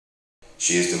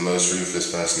She is the most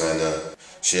ruthless person I know.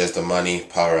 She has the money,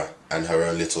 power, and her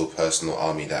own little personal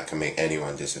army that can make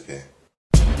anyone disappear.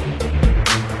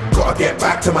 Gotta get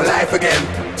back to my life again.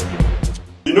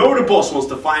 You know the boss wants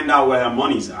to find out where her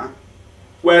money's at.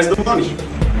 Where's the money?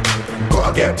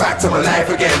 Gotta get back to my life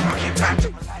again.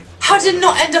 How did it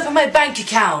not end up in my bank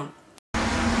account?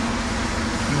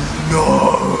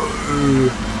 No.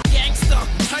 Gangster,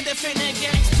 I defend the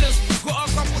gangsters. Got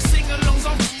a couple sing-alongs,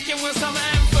 I'm f***ing with some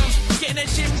anthems. Getting a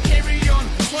Jim Carrey on,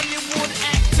 Hollywood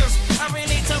actors. I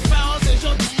relate to thousands,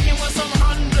 you're f***ing with some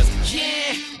hundreds.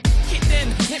 Yeah, hit then,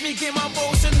 let me get my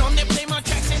motion on. They play my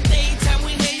tracks in daytime,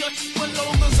 we hear your with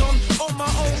logos on my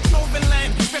own clothing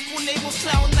line. Record labels,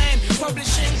 Cloud9,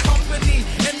 publishing company,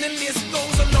 and the list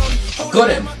goes along. Got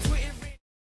him.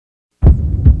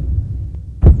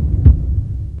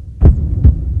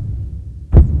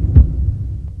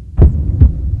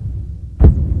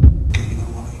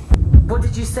 What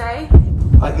did you say?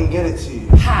 I can get it to you.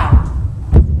 How?